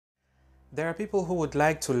There are people who would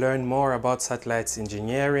like to learn more about satellites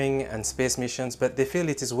engineering and space missions, but they feel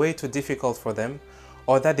it is way too difficult for them,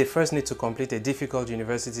 or that they first need to complete a difficult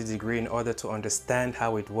university degree in order to understand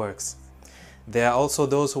how it works. There are also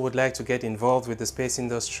those who would like to get involved with the space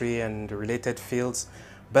industry and related fields,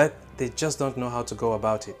 but they just don't know how to go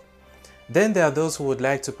about it. Then there are those who would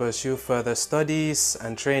like to pursue further studies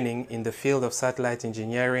and training in the field of satellite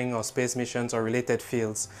engineering or space missions or related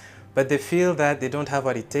fields, but they feel that they don't have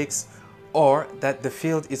what it takes, or that the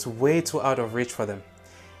field is way too out of reach for them.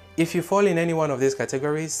 If you fall in any one of these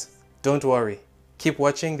categories, don't worry. Keep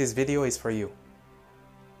watching, this video is for you.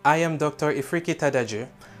 I am Dr. Ifriki Tadaju.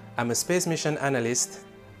 I'm a space mission analyst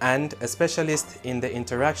and a specialist in the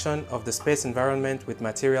interaction of the space environment with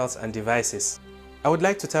materials and devices. I would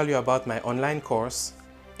like to tell you about my online course,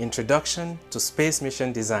 Introduction to Space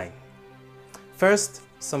Mission Design. First,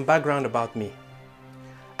 some background about me.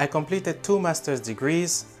 I completed 2 master's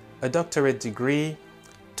degrees, a doctorate degree,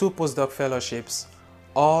 2 postdoc fellowships,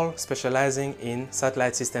 all specializing in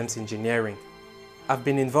satellite systems engineering. I've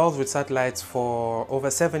been involved with satellites for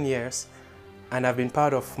over 7 years, and I've been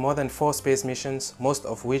part of more than 4 space missions, most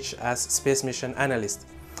of which as space mission analyst.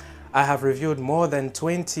 I have reviewed more than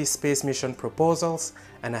 20 space mission proposals,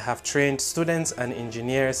 and I have trained students and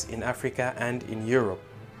engineers in Africa and in Europe.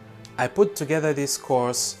 I put together this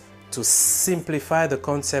course to simplify the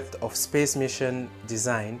concept of space mission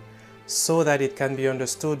design so that it can be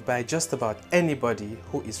understood by just about anybody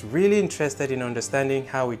who is really interested in understanding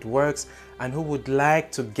how it works and who would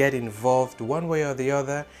like to get involved one way or the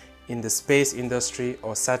other in the space industry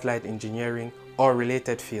or satellite engineering or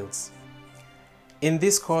related fields. In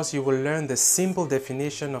this course, you will learn the simple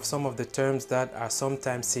definition of some of the terms that are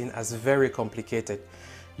sometimes seen as very complicated.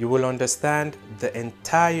 You will understand the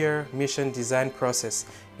entire mission design process,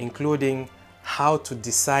 including how to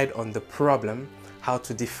decide on the problem, how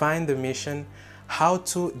to define the mission, how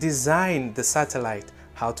to design the satellite,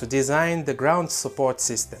 how to design the ground support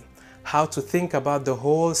system, how to think about the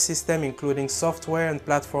whole system including software and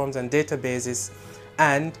platforms and databases,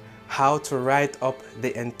 and how to write up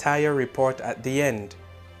the entire report at the end.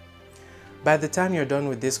 By the time you're done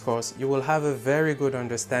with this course, you will have a very good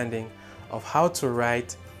understanding of how to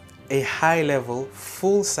write a high-level,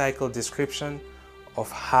 full-cycle description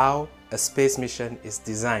of how a space mission is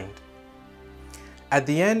designed. At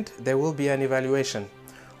the end, there will be an evaluation.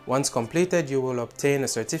 Once completed, you will obtain a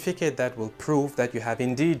certificate that will prove that you have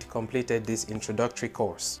indeed completed this introductory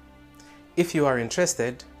course. If you are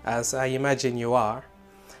interested, as I imagine you are,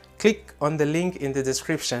 click on the link in the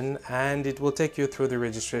description and it will take you through the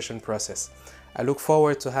registration process. I look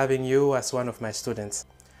forward to having you as one of my students.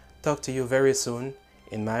 Talk to you very soon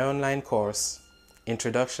in my online course,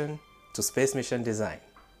 Introduction to Space Mission Design.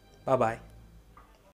 Bye-bye.